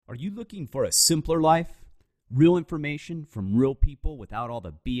Are you looking for a simpler life? Real information from real people without all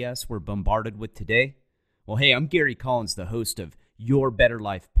the BS we're bombarded with today? Well, hey, I'm Gary Collins, the host of Your Better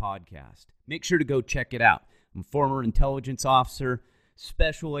Life podcast. Make sure to go check it out. I'm a former intelligence officer,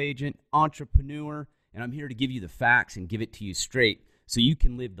 special agent, entrepreneur, and I'm here to give you the facts and give it to you straight so you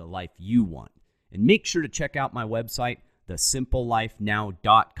can live the life you want. And make sure to check out my website,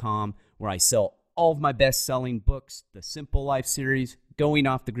 thesimplelifenow.com, where I sell all of my best-selling books, the Simple Life series, Going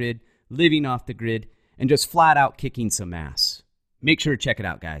Off the Grid, Living Off the Grid, and just flat out kicking some ass. Make sure to check it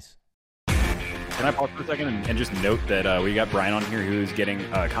out, guys. Can I pause for a second and just note that we got Brian on here who's getting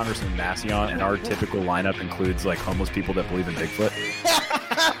Congressman Massey on, and our typical lineup includes like homeless people that believe in Bigfoot.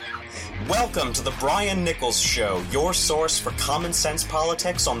 Welcome to the Brian Nichols Show, your source for common sense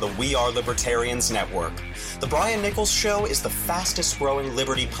politics on the We Are Libertarians Network. The Brian Nichols Show is the fastest growing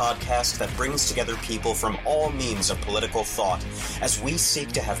liberty podcast that brings together people from all means of political thought as we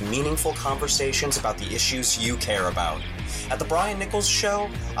seek to have meaningful conversations about the issues you care about. At the Brian Nichols Show,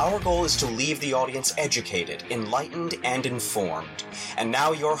 our goal is to leave the audience educated, enlightened, and informed. And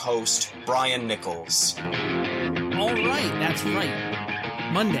now your host, Brian Nichols. All right, that's right.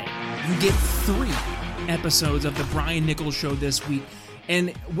 Monday, you get 3 episodes of the Brian Nichols Show this week.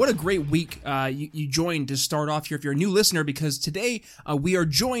 And what a great week you joined to start off here if you're a new listener, because today we are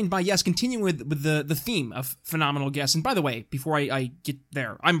joined by, continuing with the theme of phenomenal guests. And by the way, before I get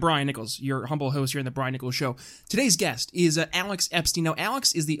there, I'm Brian Nichols, your humble host here in the Brian Nichols Show. Today's guest is Alex Epstein. Now,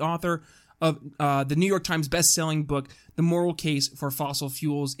 Alex is the author of the New York Times best-selling book, The Moral Case for Fossil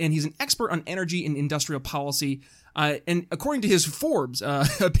Fuels, and he's an expert on energy and industrial policy. And according to his Forbes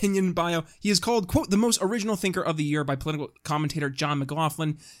opinion bio, he is called, quote, the most original thinker of the year by political commentator John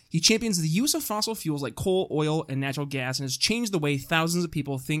McLaughlin. He champions the use of fossil fuels like coal, oil, and natural gas, and has changed the way thousands of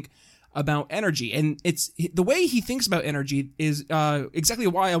people think about energy. And it's the way he thinks about energy is exactly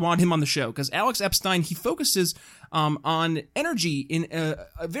why I want him on the show, because Alex Epstein, he focuses on energy in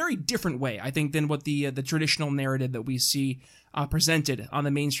a very different way, I think, than what the traditional narrative that we see presented on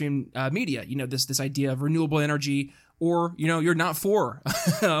the mainstream media. You know, this idea of renewable energy, or, you know, you're not for,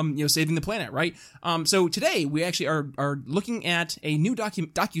 saving the planet, right? So today we actually are looking at a new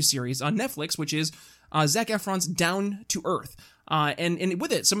docuseries on Netflix, which is Zac Efron's Down to Earth. And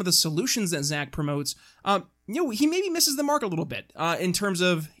with it, some of the solutions that Zac promotes, he maybe misses the mark a little bit in terms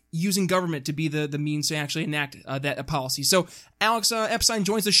of using government to be the means to actually enact that policy. So Alex Epstein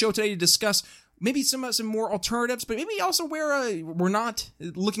joins the show today to discuss maybe some more alternatives, but maybe also where we're not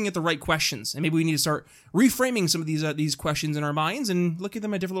looking at the right questions, and maybe we need to start reframing some of these questions in our minds and look at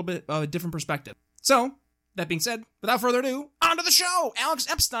them at a little bit different perspective. So that being said, without further ado, on to the show. Alex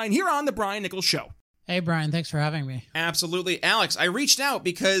Epstein here on the Brian Nichols Show. Hey, Brian, thanks for having me. Absolutely. Alex, I reached out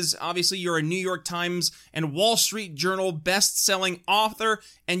because obviously you're a New York Times and Wall Street Journal best-selling author,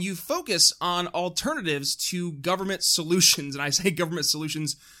 and you focus on alternatives to government solutions. And I say government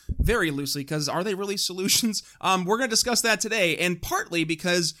solutions very loosely, because are they really solutions? We're going to discuss that today, and partly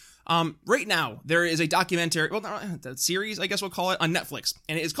because right now there is a documentary, a series, I guess we'll call it, on Netflix,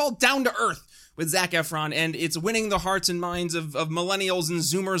 and it is called Down to Earth with Zac Efron, and it's winning the hearts and minds of millennials and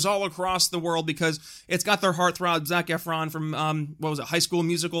Zoomers all across the world because it's got their heartthrob Zac Efron from High School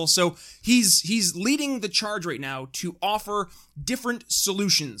Musical. So he's leading the charge right now to offer different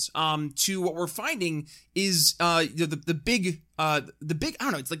solutions to what we're finding is the big I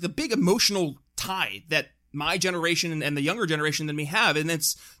don't know, it's like the big emotional tie that my generation and the younger generation than we have, and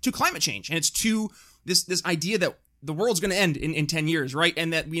it's to climate change, and it's to this idea that the world's going to end in 10 years, right?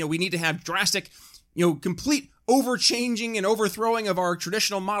 And that, we need to have drastic, complete overchanging and overthrowing of our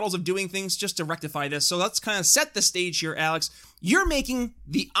traditional models of doing things just to rectify this. So let's kind of set the stage here, Alex. You're making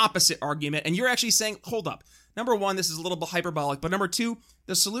the opposite argument, and you're actually saying, hold up. Number one, this is a little bit hyperbolic, but number two,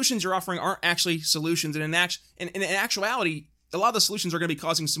 the solutions you're offering aren't actually solutions. And in actuality, a lot of the solutions are going to be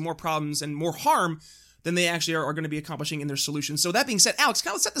causing some more problems and more harm than they actually are going to be accomplishing in their solutions. So that being said, Alex,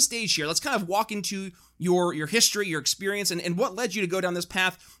 kind of set the stage here. Let's kind of walk into your history, your experience, and what led you to go down this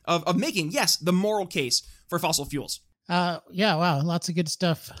path of making, yes, the moral case for fossil fuels. Wow, lots of good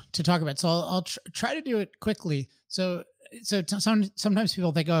stuff to talk about. So I'll try to do it quickly. So sometimes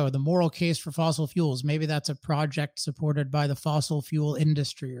people think, the moral case for fossil fuels, maybe that's a project supported by the fossil fuel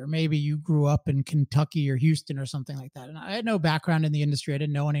industry, or maybe you grew up in Kentucky or Houston or something like that. And I had no background in the industry. I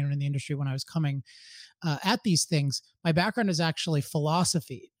didn't know anyone in the industry when I was coming at these things. My background is actually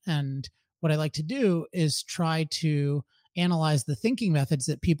philosophy. And what I like to do is try to analyze the thinking methods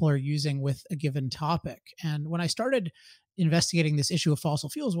that people are using with a given topic. And when I started investigating this issue of fossil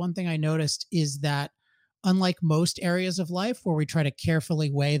fuels, one thing I noticed is that unlike most areas of life where we try to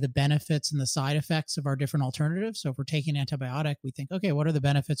carefully weigh the benefits and the side effects of our different alternatives. So if we're taking an antibiotic, we think, okay, what are the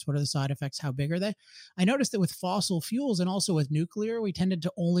benefits? What are the side effects? How big are they? I noticed that with fossil fuels and also with nuclear, we tended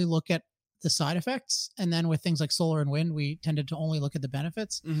to only look at the side effects. And then with things like solar and wind, we tended to only look at the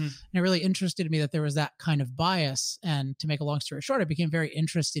benefits. Mm-hmm. And it really interested me that there was that kind of bias. And to make a long story short, I became very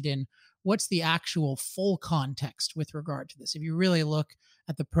interested in what's the actual full context with regard to this. If you really look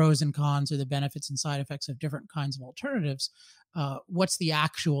at the pros and cons or the benefits and side effects of different kinds of alternatives, what's the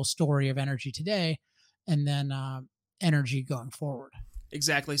actual story of energy today, and then energy going forward.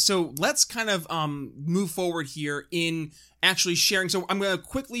 Exactly. So let's kind of move forward here in actually sharing. So I'm going to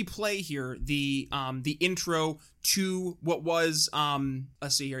quickly play here the intro to what was,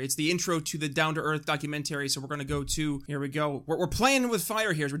 let's see here. It's the intro to the Down to Earth documentary. So we're going to go to, here we go. We're playing with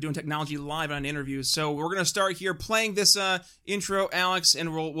fire here as we're doing technology live on interviews. So we're going to start here playing this intro, Alex,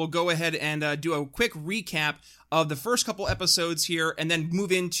 and we'll go ahead and do a quick recap of the first couple episodes here and then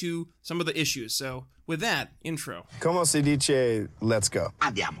move into some of the issues. So with that intro. Como se dice, let's go.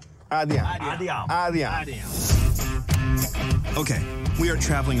 Andiamo. Okay, we are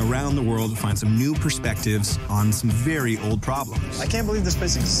traveling around the world to find some new perspectives on some very old problems. I can't believe this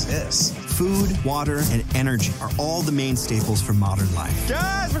place exists. Food, water, and energy are all the main staples for modern life.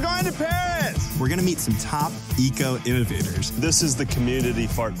 Guys, we're going to Paris! We're gonna meet some top eco-innovators. This is the community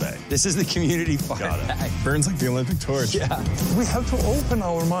fart bag. This is the community fart bag. Burns like the Olympic torch. Yeah. We have to open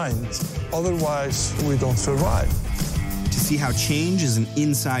our minds, otherwise we don't survive. To see how change is an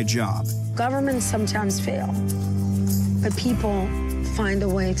inside job. Governments sometimes fail, but people find a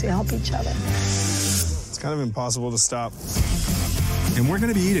way to help each other. It's kind of impossible to stop. And we're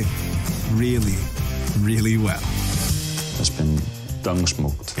gonna be eating really, really well. There's been dung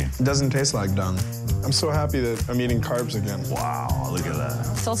smoked here. It doesn't taste like dung. I'm so happy that I'm eating carbs again. Wow, look at that.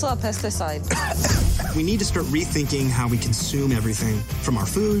 It's also a pesticide. We need to start rethinking how we consume everything, from our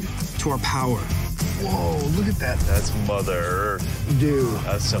food to our power. Whoa, look at that. That's Mother Earth. Dude.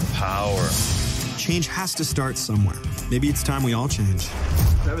 That's some power. Change has to start somewhere. Maybe it's time we all change. Do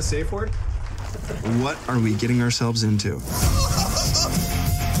I have a safe word? What are we getting ourselves into?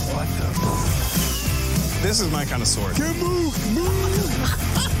 What the? This is my kind of sword. Can't move!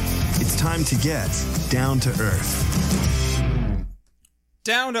 It's time to get down to earth.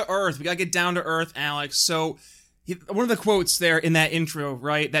 Down to earth. We gotta get down to earth, Alex. So one of the quotes there in that intro,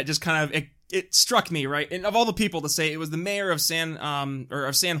 right, that just kind of it struck me, right? And of all the people to say, it was the mayor of San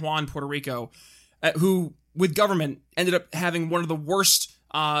Juan, Puerto Rico, who with government ended up having one of the worst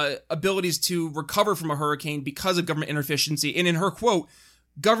abilities to recover from a hurricane because of government inefficiency. And in her quote,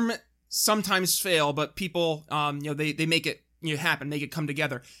 government sometimes fail, but people, they make it happen, make it come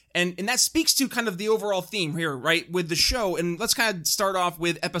together. And that speaks to kind of the overall theme here, right, with the show. And let's kind of start off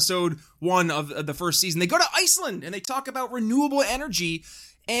with episode 1 of the first season. They go to Iceland and they talk about renewable energy,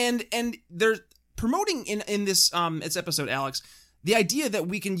 and they're promoting in this episode, Alex, the idea that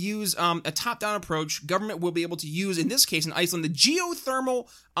we can use a top-down approach. Government will be able to use, in this case in Iceland, the geothermal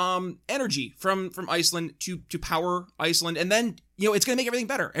energy from Iceland to power Iceland, and then it's going to make everything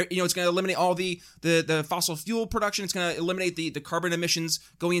better. It's going to eliminate all the fossil fuel production. It's going to eliminate the carbon emissions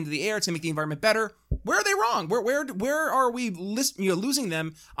going into the air. It's going to make the environment better. Where are they wrong? Where are we losing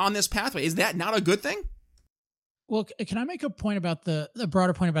them on this pathway? Is that not a good thing? Well, can I make a point about the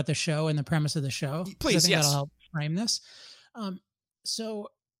broader point about the show and the premise of the show? Please, I think yes. That'll help frame this. So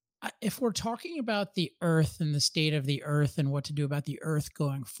if we're talking about the earth and the state of the earth and what to do about the earth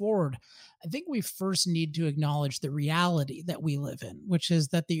going forward, I think we first need to acknowledge the reality that we live in, which is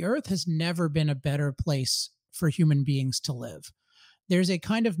that the earth has never been a better place for human beings to live. There's a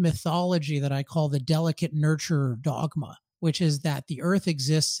kind of mythology that I call the delicate nurturer dogma, which is that the earth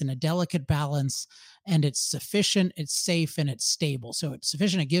exists in a delicate balance and it's sufficient, it's safe, and it's stable. So it's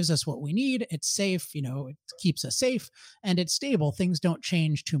sufficient, it gives us what we need, it's safe, it keeps us safe, and it's stable. Things don't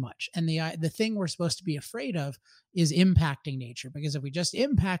change too much. And the thing we're supposed to be afraid of is impacting nature, because if we just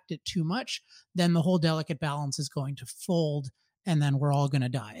impact it too much, then the whole delicate balance is going to fold and then we're all going to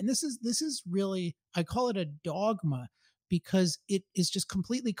die. And this is really, I call it a dogma, because it is just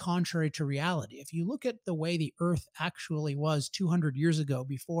completely contrary to reality. If you look at the way the earth actually was 200 years ago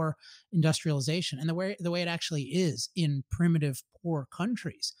before industrialization, and the way it actually is in primitive, poor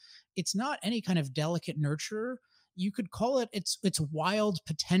countries, it's not any kind of delicate nurturer. You could call it its wild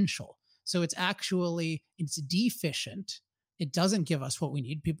potential. So it's deficient. It doesn't give us what we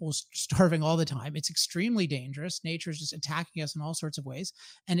need. People are starving all the time. It's extremely dangerous. Nature is just attacking us in all sorts of ways.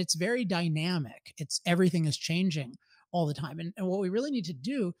 And it's very dynamic. Everything is changing all the time. And what we really need to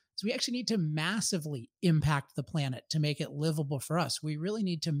do is we actually need to massively impact the planet to make it livable for us. We really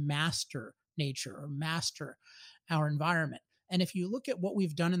need to master nature or master our environment. And if you look at what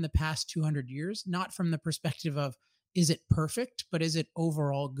we've done in the past 200 years, not from the perspective of is it perfect, but is it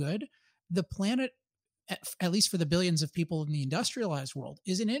overall good? The planet, at least for the billions of people in the industrialized world,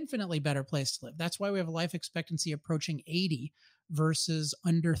 is an infinitely better place to live. That's why we have a life expectancy approaching 80 versus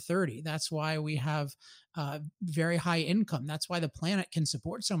under 30. That's why we have very high income. That's why the planet can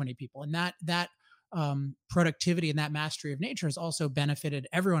support so many people. And that productivity and that mastery of nature has also benefited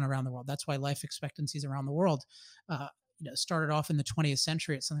everyone around the world. That's why life expectancies around the world started off in the 20th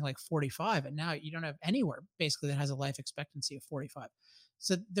century at something like 45. And now you don't have anywhere basically that has a life expectancy of 45.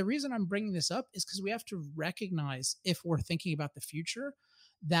 So the reason I'm bringing this up is because we have to recognize, if we're thinking about the future,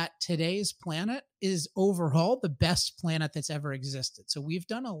 that today's planet is overall the best planet that's ever existed. So we've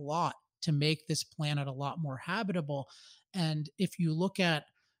done a lot to make this planet a lot more habitable. And if you look at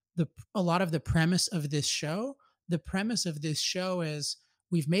a lot of the premise of this show, is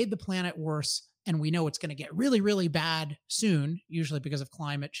we've made the planet worse, and we know it's going to get really, really bad soon, usually because of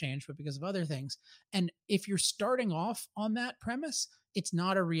climate change, but because of other things. And if you're starting off on that premise, it's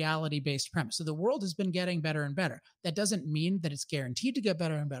not a reality-based premise. So the world has been getting better and better. That doesn't mean that it's guaranteed to get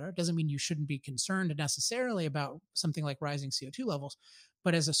better and better. It doesn't mean you shouldn't be concerned necessarily about something like rising CO2 levels.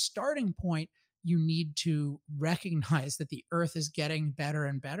 But as a starting point, you need to recognize that the Earth is getting better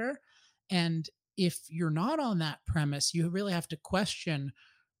and better. And if you're not on that premise, you really have to question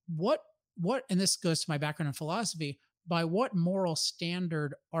what, and this goes to my background in philosophy, by what moral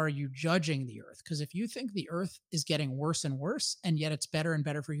standard are you judging the Earth? Because if you think the Earth is getting worse and worse, and yet it's better and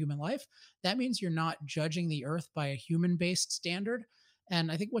better for human life, that means you're not judging the Earth by a human-based standard.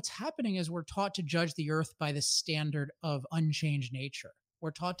 And I think what's happening is we're taught to judge the Earth by the standard of unchanged nature.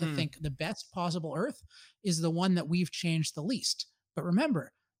 We're taught to think the best possible Earth is the one that we've changed the least. But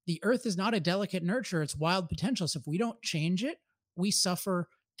remember, the Earth is not a delicate nurture, it's wild potential. So if we don't change it, we suffer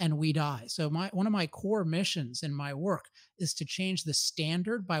and we die. So one of my core missions in my work is to change the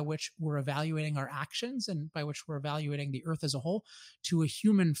standard by which we're evaluating our actions and by which we're evaluating the Earth as a whole to a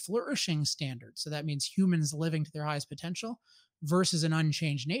human flourishing standard. So that means humans living to their highest potential versus an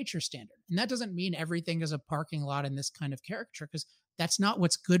unchanged nature standard. And that doesn't mean everything is a parking lot in this kind of caricature, because that's not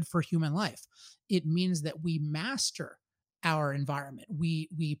what's good for human life. It means that we master our environment.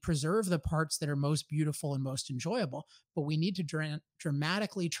 We preserve the parts that are most beautiful and most enjoyable, but we need to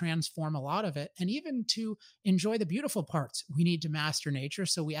dramatically transform a lot of it. And even to enjoy the beautiful parts, we need to master nature.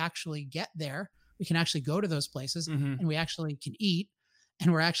 So we actually get there. We can actually go to those places and we actually can eat,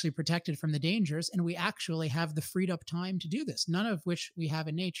 and we're actually protected from the dangers, and we actually have the freed up time to do this, none of which we have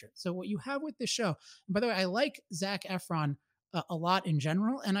in nature. So what you have with this show, and by the way, I like Zac Efron a lot in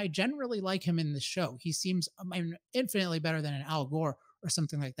general, and I generally like him in the show. He seems infinitely better than an Al Gore or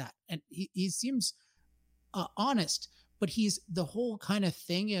something like that. And he seems honest, but the whole kind of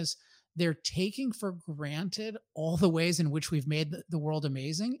thing is they're taking for granted all the ways in which we've made the world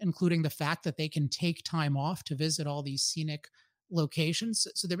amazing, including the fact that they can take time off to visit all these scenic locations.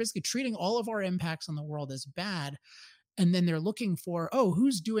 So they're basically treating all of our impacts on the world as bad. And then they're looking for,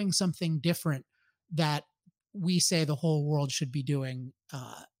 who's doing something different that we say the whole world should be doing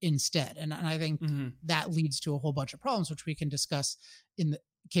instead. And I think that leads to a whole bunch of problems, which we can discuss in the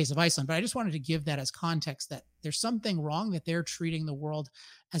case of Iceland. But I just wanted to give that as context, that there's something wrong, that they're treating the world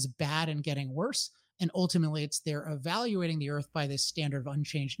as bad and getting worse. And ultimately, they're evaluating the Earth by this standard of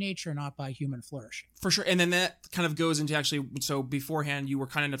unchanged nature, not by human flourishing. For sure. And then that kind of goes into so beforehand, you were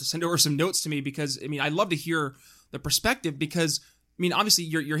kind enough to send over some notes to me, because, I'd love to hear the perspective, because obviously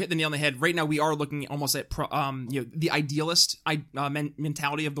you're hitting the nail on the head. Right now we are looking almost at the idealist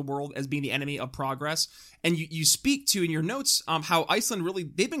mentality of the world as being the enemy of progress. And you speak to in your notes how Iceland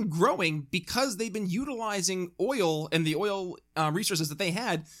they've been growing because they've been utilizing oil and the oil resources that they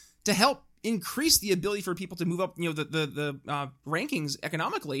had to help increase the ability for people to move up, the rankings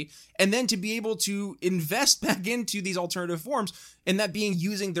economically, and then to be able to invest back into these alternative forms, and that being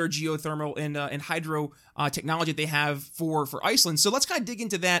using their geothermal and hydro technology that they have for Iceland. So let's kind of dig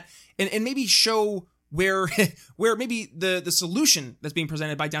into that and maybe show where maybe the solution that's being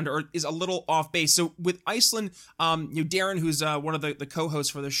presented by Down to Earth is a little off base. So with Iceland, Darren, who's one of the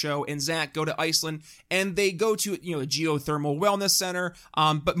co-hosts for the show, and Zach go to Iceland, and they go to a geothermal wellness center,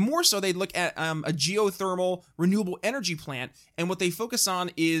 but more so they look at a geothermal renewable energy plant, and what they focus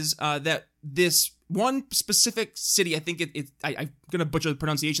on is that this one specific city, I think I'm going to butcher the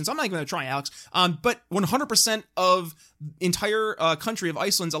pronunciation, so I'm not even going to try, Alex, but 100% of entire country of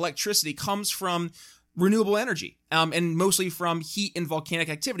Iceland's electricity comes from renewable energy, and mostly from heat and volcanic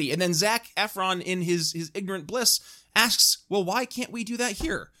activity. And then Zac Efron, in his ignorant bliss, asks, well, why can't we do that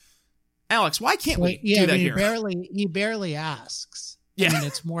here? Alex, why can't we do that here? He barely asks. Yeah.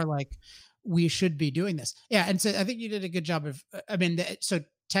 It's more like, we should be doing this. Yeah. And so I think you did a good job of, so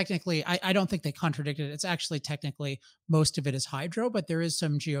technically, I don't think they contradicted it. It's actually technically most of it is hydro, but there is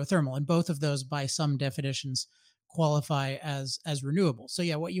some geothermal, and both of those by some definitions qualify as renewable. So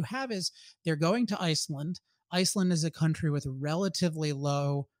yeah, what you have is they're going to Iceland. Iceland is a country with relatively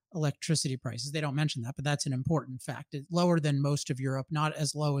low electricity prices. They don't mention that, but that's an important fact. It's lower than most of Europe, not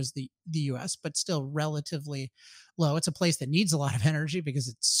as low as the US, but still relatively low. It's a place that needs a lot of energy because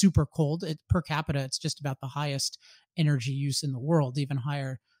it's super cold. Per capita, it's just about the highest energy use in the world, even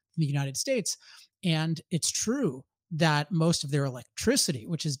higher than the United States. And it's true that most of their electricity,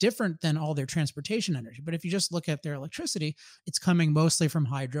 which is different than all their transportation energy, but if you just look at their electricity, it's coming mostly from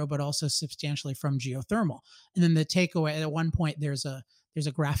hydro, but also substantially from geothermal. And then the takeaway, at one point, there's a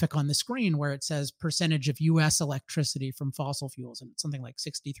graphic on the screen where it says percentage of US electricity from fossil fuels, and it's something like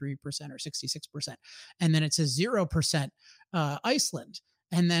 63% or 66%. And then it says 0% Iceland.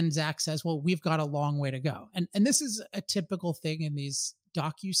 And then Zach says, well, we've got a long way to go. And this is a typical thing in these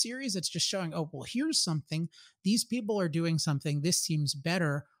docu-series. It's just showing, oh, well, here's something. These people are doing something. This seems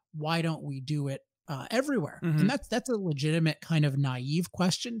better. Why don't we do it everywhere? Mm-hmm. And that's a legitimate kind of naive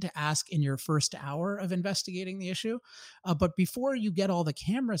question to ask in your first hour of investigating the issue. But before you get all the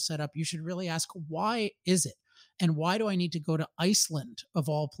cameras set up, you should really ask, why is it? And why do I need to go to Iceland, of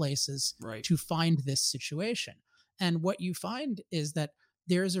all places, to find this situation? And what you find is that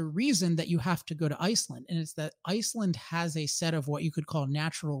there's a reason that you have to go to Iceland, and it's that Iceland has a set of what you could call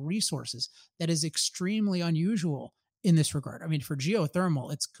natural resources that is extremely unusual in this regard. I mean, for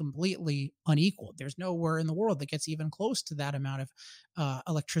geothermal, it's completely unequaled. There's nowhere in the world that gets even close to that amount of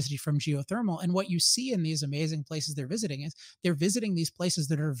electricity from geothermal. And what you see in these amazing places they're visiting is they're visiting these places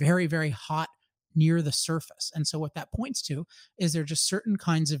that are very, very hot near the surface. And so what that points to is there are just certain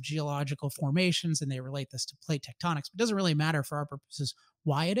kinds of geological formations, and they relate this to plate tectonics. But it doesn't really matter for our purposes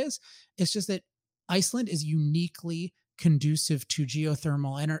why it is. It's just that Iceland is uniquely conducive to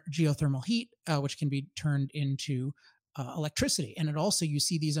geothermal heat, which can be turned into electricity. And it also, you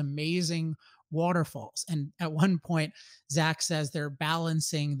see these amazing waterfalls. And at one point, Zach says they're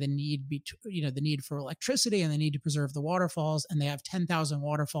balancing the need the need for electricity and the need to preserve the waterfalls. And they have 10,000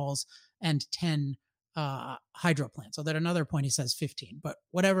 waterfalls and 10 hydro plants. So at another point, he says 15, but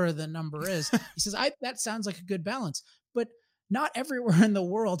whatever the number is, he says, that sounds like a good balance. But not everywhere in the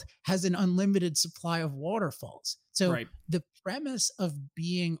world has an unlimited supply of waterfalls. So the premise of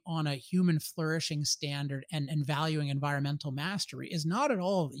being on a human flourishing standard and valuing environmental mastery is not at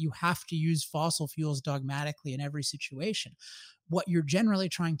all that you have to use fossil fuels dogmatically in every situation. What you're generally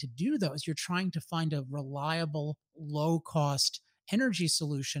trying to do, though, is you're trying to find a reliable, low-cost energy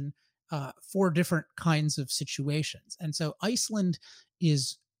solution for different kinds of situations. And so Iceland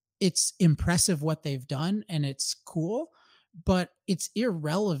it's impressive what they've done, and it's cool, but it's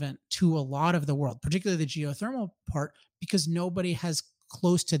irrelevant to a lot of the world, particularly the geothermal part, because nobody has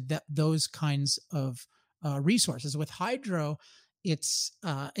close to those kinds of resources. With hydro, it's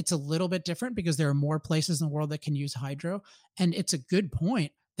a little bit different because there are more places in the world that can use hydro. And it's a good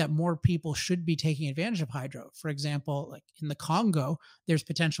point that more people should be taking advantage of hydro. For example, like in the Congo, there's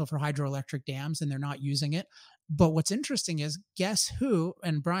potential for hydroelectric dams and they're not using it. But what's interesting is, guess who,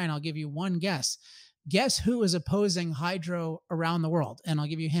 and Brian, I'll give you one guess. Guess who is opposing hydro around the world? And I'll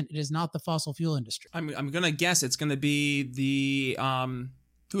give you a hint. It is not the fossil fuel industry. I'm going to guess it's going to be the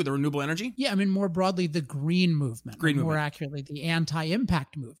renewable energy? Yeah, I mean, more broadly, the green movement. More accurately, the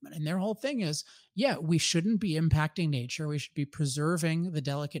anti-impact movement. And their whole thing is, yeah, we shouldn't be impacting nature. We should be preserving the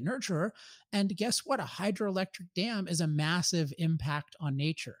delicate nurturer. And guess what? A hydroelectric dam is a massive impact on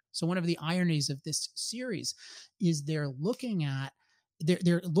nature. So one of the ironies of this series is they're looking at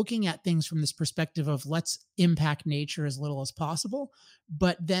things from this perspective of let's impact nature as little as possible,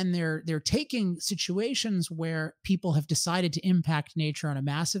 but then they're taking situations where people have decided to impact nature on a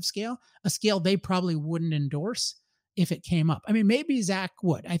massive scale, a scale they probably wouldn't endorse if it came up. I mean, maybe Zach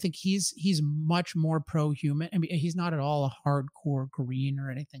would. I think he's much more pro-human. I mean, he's not at all a hardcore green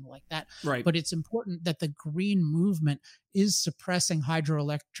or anything like that. Right. But it's important that the green movement is suppressing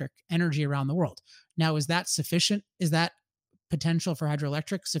hydroelectric energy around the world. Now, is that sufficient? Is that potential for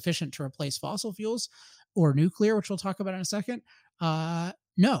hydroelectric sufficient to replace fossil fuels or nuclear, which we'll talk about in a second?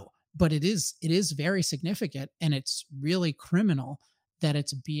 No, but it is very significant, and it's really criminal that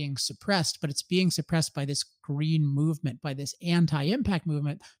it's being suppressed, but it's being suppressed by this green movement, by this anti-impact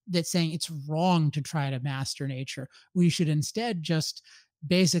movement that's saying it's wrong to try to master nature. We should instead just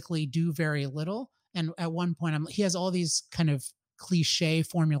basically do very little. And at one point, he has all these kind of cliche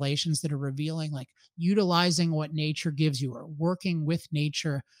formulations that are revealing, like utilizing what nature gives you or working with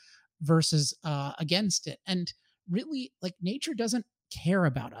nature versus against it. And really, like, nature doesn't care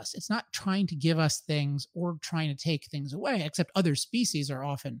about us. It's not trying to give us things or trying to take things away, except other species are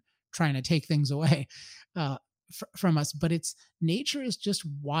often trying to take things away from us. But nature is just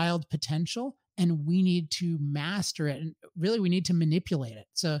wild potential, and we need to master it. And really, we need to manipulate it.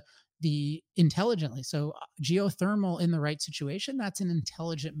 So intelligently. So geothermal in the right situation, that's an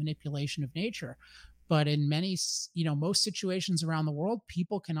intelligent manipulation of nature. But in many, most situations around the world,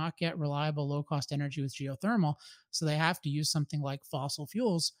 people cannot get reliable, low-cost energy with geothermal. So they have to use something like fossil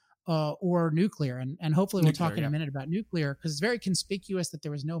fuels or nuclear. And hopefully we'll talk in a minute about nuclear, because it's very conspicuous that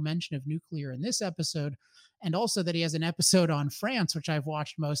there was no mention of nuclear in this episode. And also that he has an episode on France, which I've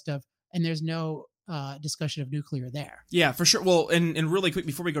watched most of, and there's no discussion of nuclear there. Yeah, for sure. Well, and really quick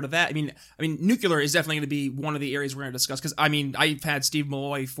before we go to that, I mean, nuclear is definitely going to be one of the areas we're going to discuss, because I've had Steve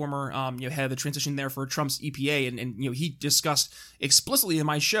Malloy, former head of the transition there for Trump's EPA, and he discussed explicitly in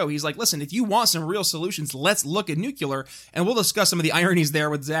my show. He's like, listen, if you want some real solutions, let's look at nuclear, and we'll discuss some of the ironies there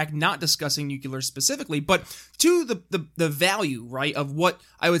with Zach not discussing nuclear specifically, but to the value, right, of what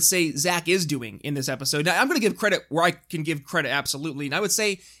I would say Zach is doing in this episode. Now, I'm going to give credit where I can give credit, absolutely, and I would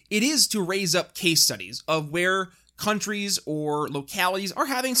say it is to raise up case studies of where countries or localities are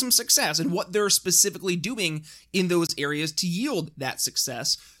having some success and what they're specifically doing in those areas to yield that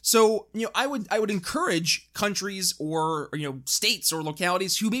success. So, I would encourage countries or states or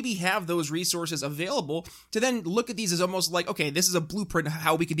localities who maybe have those resources available to then look at these as almost like, okay, this is a blueprint of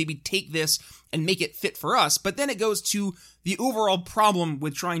how we could maybe take this and make it fit for us. But then it goes to the overall problem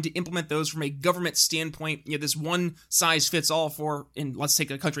with trying to implement those from a government standpoint. This one size fits all let's take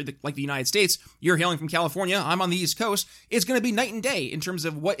a country like the United States. You're hailing from California, I'm on the East Coast. It's going to be night and day in terms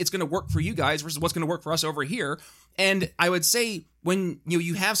of what it's going to work for you guys versus what's going to work for us over here. And I would say when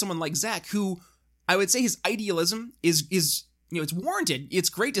you have someone like Zach, who I would say his idealism is it's warranted. It's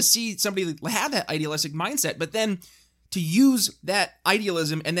great to see somebody have that idealistic mindset, but then to use that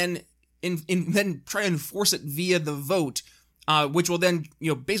idealism and then then try to enforce it via the vote, which will then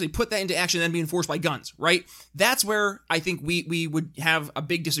basically put that into action and then be enforced by guns, right? That's where I think we would have a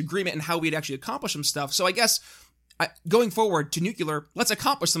big disagreement in how we'd actually accomplish some stuff. So I guess going forward to nuclear, let's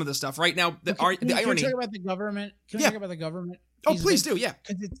accomplish some of this stuff right now. The irony. Can we talk about the government? Can we talk about the government? Oh, please do. Yeah,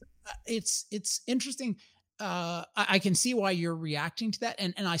 because it's interesting. I can see why you're reacting to that,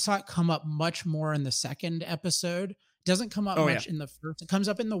 and I saw it come up much more in the second episode. It doesn't come up much in the first. It comes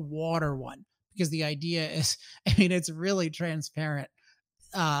up in the water one, because the idea is, it's really transparent.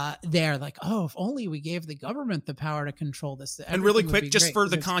 There, like, oh, if only we gave the government the power to control this. And really quick, just for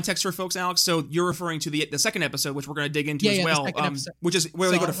the context for folks, Alex, so you're referring to the second episode, which we're going to dig into as well, which is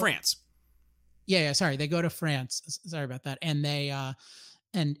where they go to France. Yeah, sorry, they go to France. Sorry about that. And they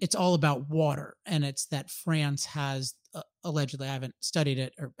and it's all about water, and it's that France has allegedly, I haven't studied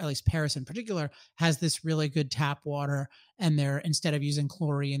it, or at least Paris in particular, has this really good tap water, and they're, instead of using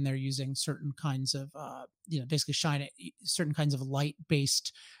chlorine, they're using certain kinds of basically certain kinds of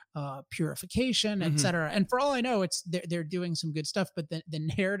light-based purification, etc. And for all I know, they're doing some good stuff, but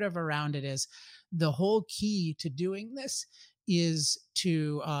the narrative around it is the whole key to doing this is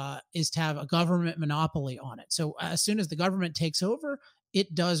to have a government monopoly on it. So as soon as the government takes over,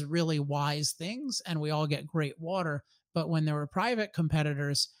 it does really wise things, and we all get great water. But when there were private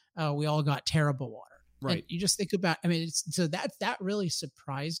competitors, we all got terrible water. Right. And you just think about, so that really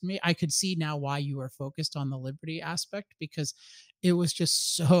surprised me. I could see now why you were focused on the liberty aspect, because it was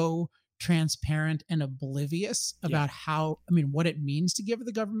just so transparent and oblivious about what it means to give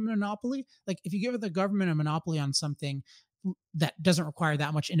the government a monopoly. Like, if you give the government a monopoly on something that doesn't require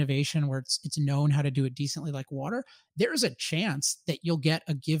that much innovation, where it's known how to do it decently, like water, there's a chance that you'll get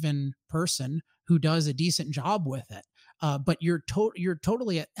a given person who does a decent job with it. But you're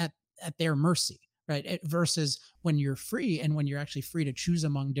totally at their mercy, right? Versus when you're free, and when you're actually free to choose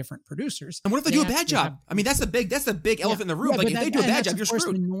among different producers. And what if they do a bad job? That's the big elephant in the room. Like, if they do a bad job, you're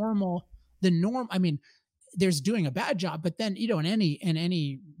screwed. The norm. There's doing a bad job, but then, in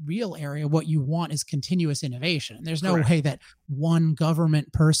any real area, what you want is continuous innovation. And there's no way that one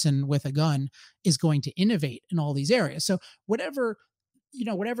government person with a gun is going to innovate in all these areas. So whatever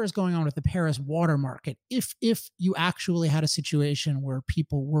is going on with the Paris water market, if you actually had a situation where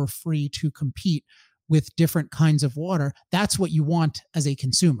people were free to compete with different kinds of water, that's what you want as a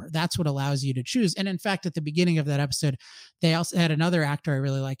consumer. That's what allows you to choose. And in fact, at the beginning of that episode, they also had another actor I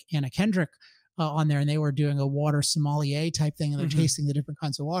really like, Anna Kendrick, on there, and they were doing a water sommelier type thing, and they're tasting the different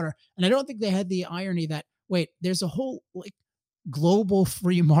kinds of water. And I don't think they had the irony that, wait, there's a whole, like, global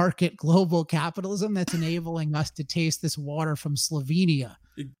free market, global capitalism that's enabling us to taste this water from Slovenia,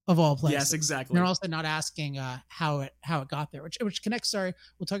 of all places. Yes, exactly. And they're also not asking how it got there, which connects. Sorry,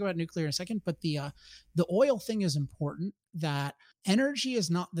 we'll talk about nuclear in a second, but the oil thing is important. That energy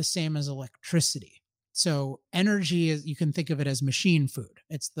is not the same as electricity. So energy is, you can think of it as machine food.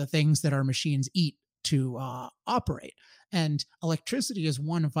 It's the things that our machines eat to operate. And electricity is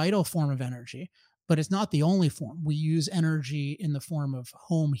one vital form of energy, but it's not the only form. We use energy in the form of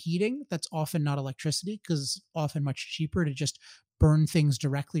home heating. That's often not electricity, because it's often much cheaper to just burn things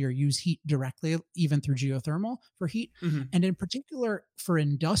directly or use heat directly, even through geothermal for heat. Mm-hmm. And in particular for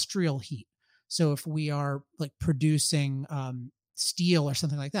industrial heat. So if we are like producing steel or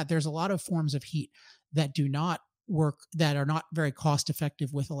something like that, there's a lot of forms of heat that do not work, that are not very cost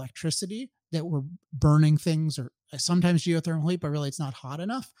effective with electricity, that we're burning things, or sometimes geothermal heat, but really it's not hot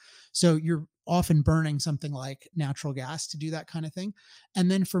enough. So you're often burning something like natural gas to do that kind of thing. And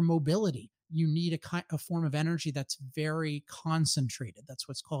then for mobility, you need a form of energy that's very concentrated. That's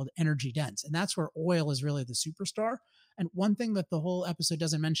what's called energy dense. And that's where oil is really the superstar. And one thing that the whole episode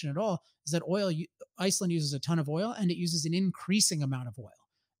doesn't mention at all is that Iceland uses a ton of oil, and it uses an increasing amount of oil.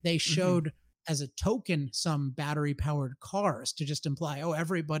 They showed as a token some battery powered cars to just imply, oh,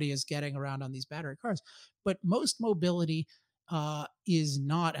 everybody is getting around on these battery cars. But most mobility is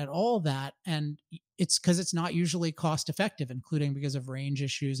not at all that. And it's because it's not usually cost effective, including because of range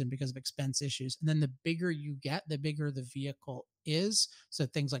issues and because of expense issues. And then the bigger you get, the bigger the vehicle is. So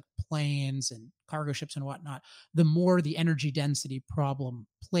things like planes and cargo ships and whatnot, the more the energy density problem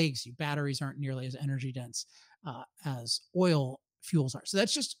plagues you. Batteries aren't nearly as energy dense as oil fuels are. So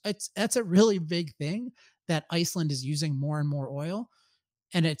that's a really big thing, that Iceland is using more and more oil.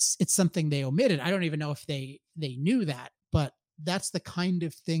 And it's something they omitted. I don't even know if they knew that, but that's the kind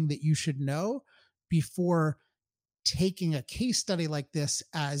of thing that you should know before taking a case study like this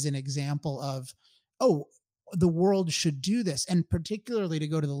as an example of, oh, the world should do this. And particularly, to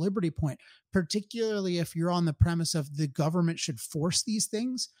go to the Liberty point, particularly if you're on the premise of the government should force these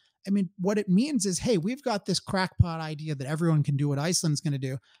things. I mean, what it means is, hey, we've got this crackpot idea that everyone can do what Iceland's going to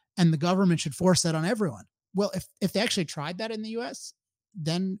do, and the government should force that on everyone. Well, if they actually tried that in the US,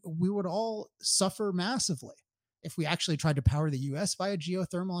 then we would all suffer massively. If we actually tried to power the US via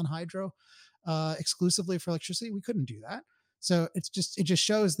geothermal and hydro exclusively for electricity, we couldn't do that. So it just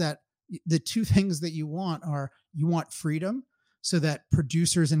shows that the two things that you want are, you want freedom so that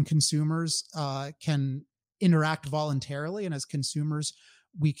producers and consumers can interact voluntarily. And as consumers,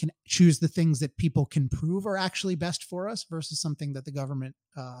 we can choose the things that people can prove are actually best for us versus something that the government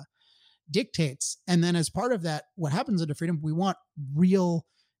dictates. And then as part of that, what happens under freedom, we want real,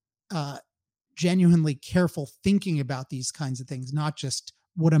 genuinely careful thinking about these kinds of things, not just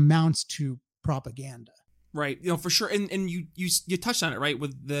what amounts to propaganda. Right. For sure. And you touched on it, right,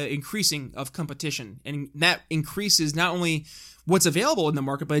 with the increasing of competition. And that increases not only what's available in the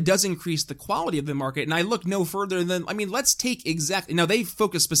market, but it does increase the quality of the market. And I look no further than, let's take now they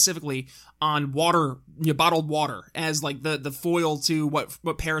focus specifically on water, bottled water as like the foil to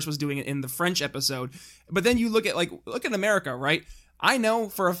what Paris was doing in the French episode. But then you look at America, right? I know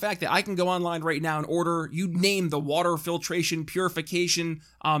for a fact that I can go online right now and order, you name the water filtration purification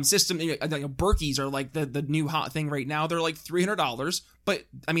system. Berkeys are like the new hot thing right now. They're like $300, but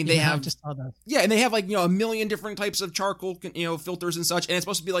they have just saw that. Yeah, and they have a million different types of charcoal filters and such, and it's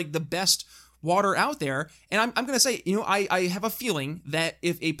supposed to be like the best water out there. And I'm gonna say, I have a feeling that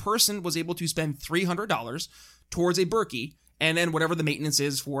if a person was able to spend $300 towards a Berkey, and then whatever the maintenance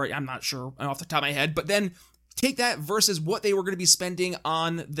is for it, I'm not sure off the top of my head, but then take that versus what they were going to be spending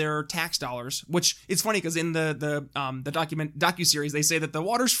on their tax dollars, which it's funny because in the docuseries, they say that the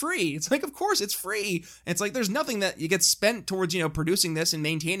water's free. It's like, of course it's free. It's like, there's nothing that you get spent towards, producing this and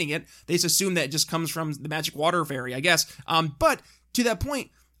maintaining it. They just assume that it just comes from the magic water fairy, I guess. But to that point,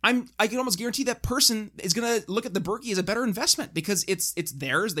 I can almost guarantee that person is going to look at the Berkey as a better investment because it's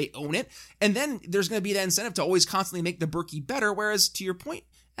theirs. They own it. And then there's going to be that incentive to always constantly make the Berkey better. Whereas to your point,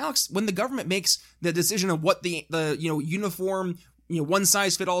 Alex, when the government makes the decision of what the uniform, one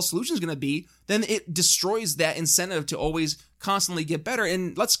size fit all solution is going to be, then it destroys that incentive to always constantly get better.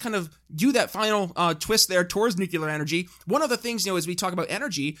 And let's kind of do that final twist there towards nuclear energy. One of the things, as we talk about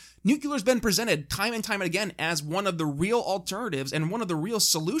energy, nuclear has been presented time and time again as one of the real alternatives and one of the real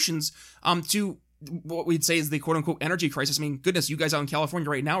solutions to what we'd say is the quote unquote energy crisis. I mean, goodness, you guys out in California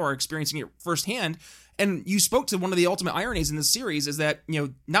right now are experiencing it firsthand. And you spoke to one of the ultimate ironies in this series is that,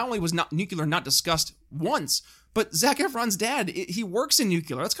 not only was nuclear not discussed once, but Zac Efron's dad, he works in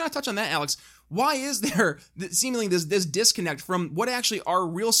nuclear. Let's kind of touch on that, Alex. Why is there seemingly this disconnect from what actually are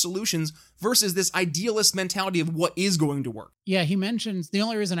real solutions versus this idealist mentality of what is going to work? Yeah, he mentions, the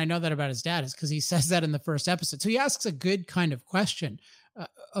only reason I know that about his dad is because he says that in the first episode. So he asks a good kind of question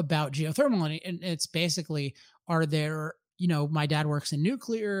about geothermal, and it's basically, are there, my dad works in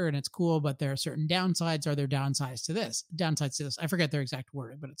nuclear and it's cool, but there are certain downsides. Are there downsides to this? I forget their exact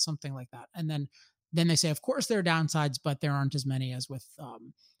wording, but it's something like that. And then they say, of course there are downsides, but there aren't as many as with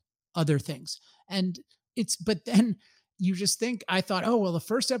other things. But then you just think, I thought, oh, well, the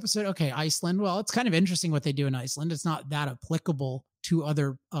first episode, okay, Iceland. Well, it's kind of interesting what they do in Iceland. It's not that applicable to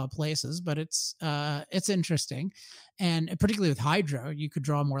other places, but it's interesting. And particularly with hydro, you could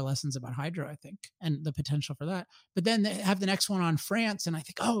draw more lessons about hydro, I think, and the potential for that. But then they have the next one on France, and I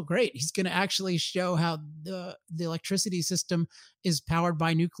think, oh, great. He's going to actually show how the electricity system is powered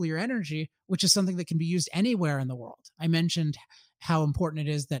by nuclear energy, which is something that can be used anywhere in the world. I mentioned how important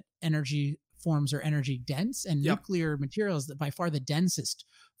it is that energy forms are energy dense, and nuclear materials that by far the densest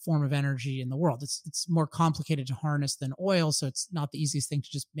form of energy in the world. It's more complicated to harness than oil, so it's not the easiest thing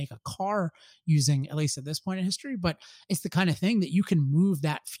to just make a car using, at least at this point in history, but it's the kind of thing that you can move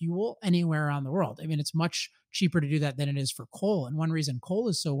that fuel anywhere around the world. I mean, it's much cheaper to do that than it is for coal. And one reason coal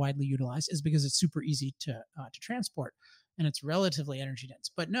is so widely utilized is because it's super easy to transport, and it's relatively energy dense.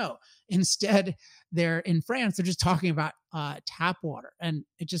 But no, instead, they're in France, they're just talking about tap water. And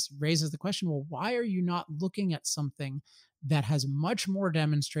it just raises the question, well, why are you not looking at something that has much more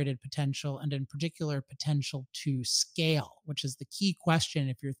demonstrated potential, and in particular potential to scale, which is the key question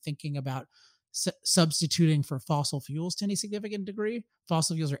if you're thinking about substituting for fossil fuels to any significant degree.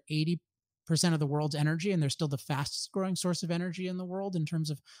 Fossil fuels are 80% of the world's energy, and they're still the fastest growing source of energy in the world in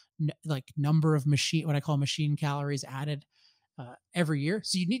terms of number of what I call machine calories added every year.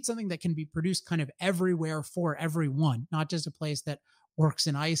 So you need something that can be produced kind of everywhere for everyone, not just a place that works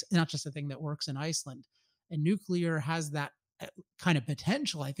in not just a thing that works in Iceland. And nuclear has that kind of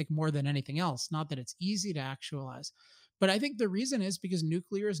potential, I think, more than anything else. Not that it's easy to actualize, but I think the reason is because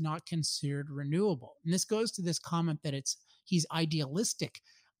nuclear is not considered renewable. And this goes to this comment that he's idealistic.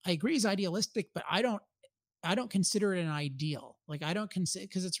 I agree he's idealistic, but I don't consider it an ideal. I don't consider,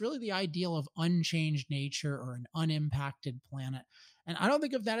 because it's really the ideal of unchanged nature or an unimpacted planet. And I don't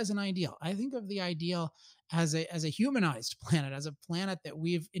think of that as an ideal. I think of the ideal as a humanized planet, as a planet that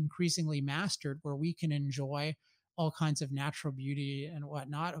we've increasingly mastered, where we can enjoy all kinds of natural beauty and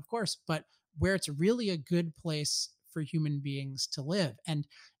whatnot, of course, but where it's really a good place for human beings to live. And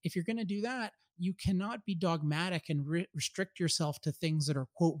if you're going to do that, you cannot be dogmatic and restrict yourself to things that are,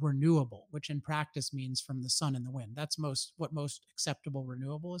 quote, renewable, which in practice means from the sun and the wind. That's what most acceptable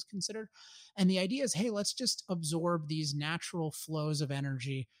renewable is considered. And the idea is, hey, let's just absorb these natural flows of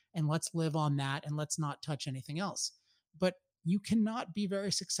energy and let's live on that, and let's not touch anything else. But you cannot be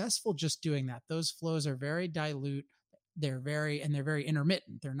very successful just doing that. Those flows are very dilute. They're very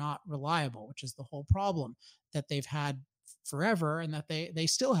intermittent. They're not reliable, which is the whole problem that they've had forever, and that they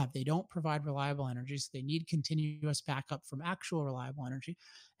still have. They don't provide reliable energy, so they need continuous backup from actual reliable energy.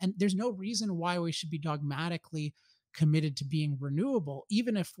 And there's no reason why we should be dogmatically committed to being renewable,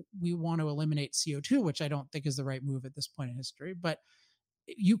 even if we want to eliminate CO2, which I don't think is the right move at this point in history. But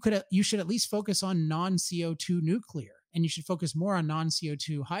you should at least focus on non-CO2 nuclear, and you should focus more on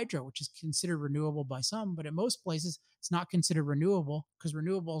non-CO2 hydro, which is considered renewable by some, but in most places it's not considered renewable, because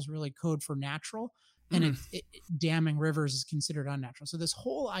renewable is really code for natural, and damming rivers is considered unnatural. So this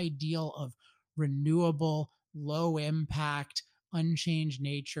whole ideal of renewable, low impact, unchanged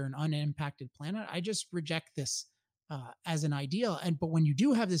nature, and unimpacted planet, I just reject this as an ideal. But when you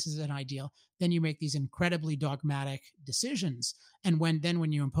do have this as an ideal, then you make these incredibly dogmatic decisions. And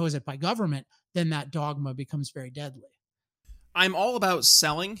when you impose it by government, then that dogma becomes very deadly. I'm all about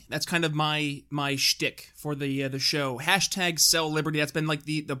selling. That's kind of my shtick for the show. Hashtag sell liberty. That's been like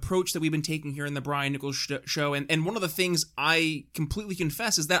the approach that we've been taking here in the Brian Nichols show. And one of the things I completely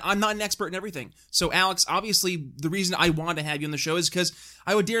confess is that I'm not an expert in everything. So Alex, obviously the reason I want to have you on the show is because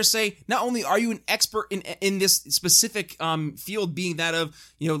I would dare say, not only are you an expert in this specific field, being that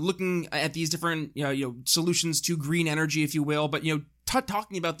of, looking at these different, solutions to green energy, if you will, but,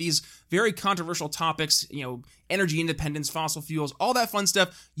 talking about these very controversial topics, energy independence, fossil fuels, all that fun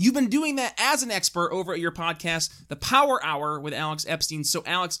stuff. You've been doing that as an expert over at your podcast, The Power Hour with Alex Epstein. So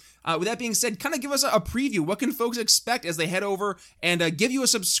Alex, with that being said, kind of give us a preview. What can folks expect as they head over and give you a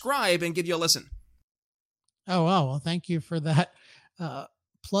subscribe and give you a listen? Oh, wow. Well, thank you for that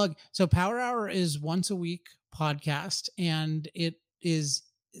plug. So Power Hour is once a week podcast, and it is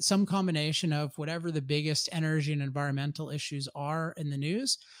some combination of whatever the biggest energy and environmental issues are in the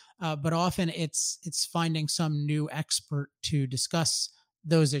news. But often it's finding some new expert to discuss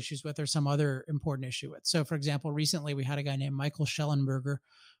those issues with, or some other important issue with. So for example, recently we had a guy named Michael Schellenberger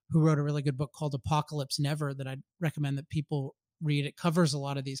who wrote a really good book called Apocalypse Never that I'd recommend that people read. It covers a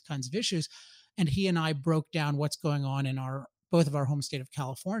lot of these kinds of issues. And he and I broke down what's going on in both of our home state of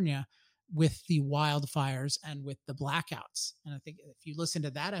California with the wildfires and with the blackouts. And I think if you listen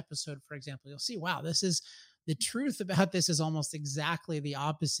to that episode, for example, you'll see, wow, the truth about this is almost exactly the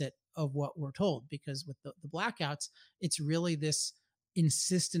opposite of what we're told, because with the blackouts, it's really this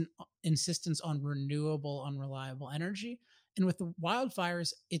insistence on renewable, unreliable energy. And with the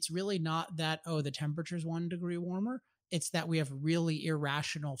wildfires, it's really not that, the temperature's 1 degree warmer. It's that we have really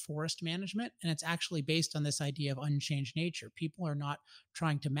irrational forest management. And it's actually based on this idea of unchanged nature. People are not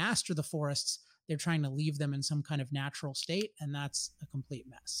trying to master the forests. They're trying to leave them in some kind of natural state, and that's a complete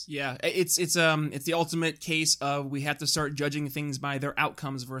mess. Yeah, it's the ultimate case of we have to start judging things by their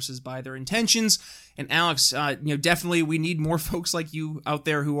outcomes versus by their intentions. And Alex, definitely we need more folks like you out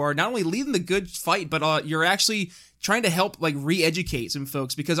there who are not only leading the good fight, but you're actually trying to help re-educate some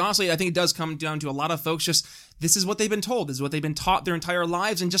folks, because honestly, I think it does come down to a lot of folks just this is what they've been told, this is what they've been taught their entire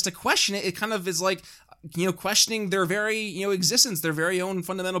lives, and just to question it kind of is like questioning their very, existence, their very own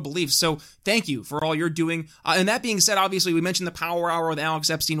fundamental beliefs. So thank you for all you're doing. And that being said, obviously, we mentioned the Power Hour with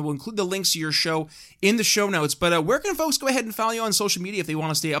Alex Epstein. We'll include the links to your show in the show notes. But where can folks go ahead and follow you on social media if they want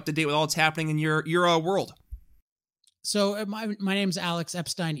to stay up to date with all that's happening in your world? So my name's Alex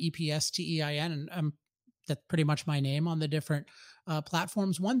Epstein, Epstein, and that's pretty much my name on the different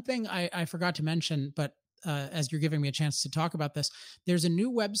platforms. One thing I forgot to mention, but as you're giving me a chance to talk about this, there's a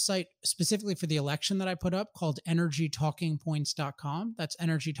new website specifically for the election that I put up called energytalkingpoints.com. That's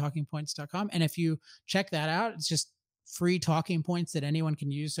energytalkingpoints.com. And if you check that out, it's just free talking points that anyone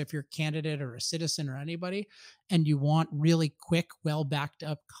can use. So if you're a candidate or a citizen or anybody, and you want really quick, well backed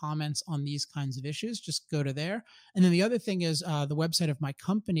up comments on these kinds of issues, just go to there. And then the other thing is the website of my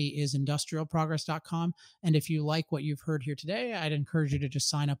company is industrialprogress.com. And if you like what you've heard here today, I'd encourage you to just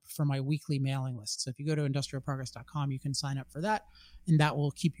sign up for my weekly mailing list. So if you go to industrialprogress.com, you can sign up for that, and that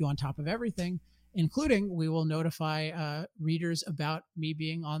will keep you on top of everything, including we will notify readers about me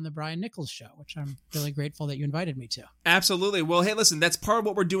being on the Brian Nichols Show, which I'm really grateful that you invited me to. Absolutely. Well, hey, listen, that's part of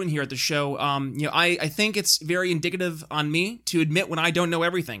what we're doing here at the show. I think it's very indicative on me to admit when I don't know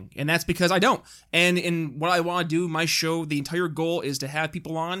everything, and that's because I don't. And in what I want to do, my show, the entire goal is to have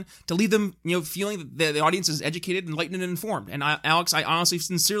people on to leave them, feeling that the audience is educated, enlightened, and informed. And Alex, I honestly,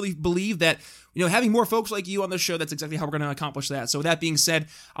 sincerely believe that having more folks like you on the show, that's exactly how we're going to accomplish that. So with that being said,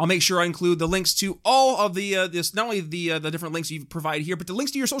 I'll make sure I include the links to all of the not only the different links you provide here, but the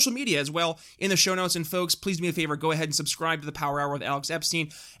links to your social media as well in the show notes. And folks, please do me a favor, go ahead and subscribe to the Power Hour with Alex Epstein.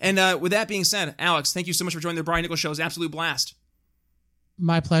 And with that being said, Alex, thank you so much for joining the Brian Nichols Show. It was an absolute blast.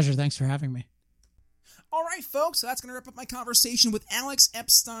 My pleasure. Thanks for having me. All right, folks, so that's going to wrap up my conversation with Alex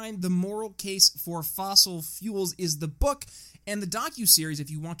Epstein. The Moral Case for Fossil Fuels is the book. And the docuseries,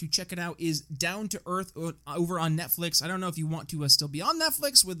 if you want to check it out, is Down to Earth over on Netflix. I don't know if you want to still be on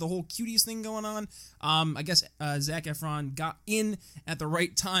Netflix with the whole cuties thing going on. I guess Zac Efron got in at the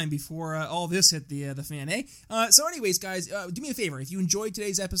right time before all this hit the fan, eh? So anyways, guys, do me a favor. If you enjoyed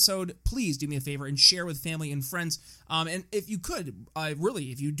today's episode, please do me a favor and share with family and friends. And if you could,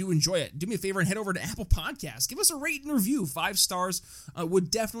 really, if you do enjoy it, do me a favor and head over to Apple Podcasts. Give us a rate and review. 5 stars would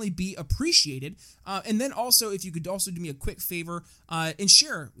definitely be appreciated. And then also, if you could also do me a quick favor and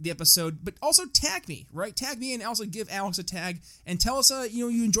share the episode, but also tag me, right? Tag me and also give Alex a tag and tell us, you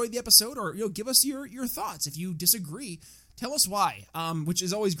enjoyed the episode, or give us your thoughts. If you disagree, tell us why, which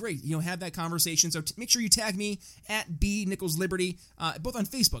is always great. Have that conversation. So make sure you tag me at B.NicholsLiberty, both on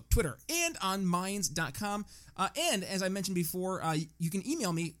Facebook, Twitter, and on Minds.com. And as I mentioned before, you can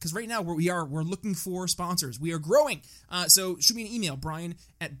email me, because right now we're looking for sponsors. We are growing. So shoot me an email,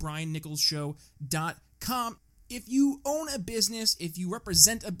 brian@briannicholsshow.com. If you own a business, if you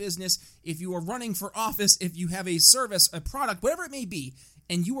represent a business, if you are running for office, if you have a service, a product, whatever it may be,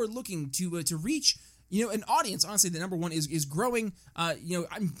 and you are looking to reach an audience, honestly, the number one is growing.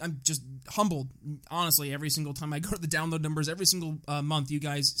 I'm just humbled, honestly, every single time I go to the download numbers, every single month. You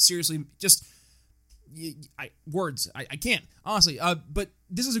guys, seriously, just I can't, honestly. But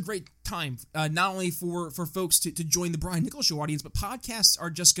this is a great time time, not only for folks to join the Brian Nichols Show audience, but podcasts are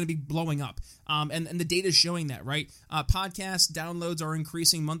just going to be blowing up. And the data is showing that, right? Podcast downloads are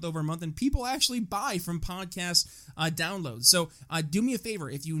increasing month over month, and people actually buy from podcast downloads. So do me a favor,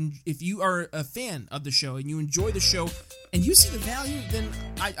 if you are a fan of the show and you enjoy the show and you see the value, then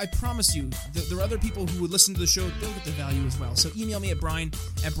I promise you there are other people who would listen to the show, they'll get the value as well. So email me at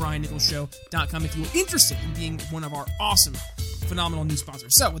brian@briannicholsshow.com if you're interested in being one of our awesome, phenomenal new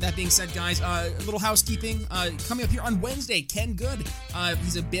sponsors. So with that being said, guys, a little housekeeping. Coming up here on Wednesday, Ken Good.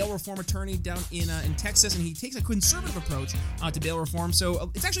 He's a bail reform attorney down in Texas, and he takes a conservative approach to bail reform.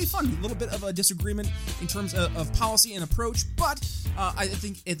 So it's actually fun. A little bit of a disagreement in terms of policy and approach, but I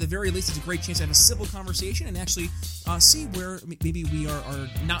think at the very least it's a great chance to have a civil conversation and actually see where maybe we are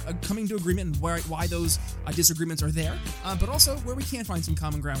not coming to agreement and why those disagreements are there, but also where we can find some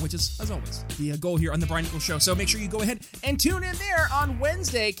common ground, which is, as always, the goal here on The Brian Nichols Show. So make sure you go ahead and tune in there on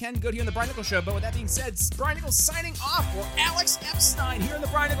Wednesday. Ken Good here on The Brian Nichols Show. But with that being said, Brian Nichols signing off for Alex Epstein here on The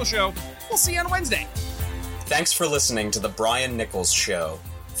Brian Nichols Show. We'll see you on Wednesday. Thanks for listening to The Brian Nichols Show.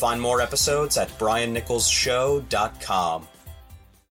 Find more episodes at briannicholsshow.com.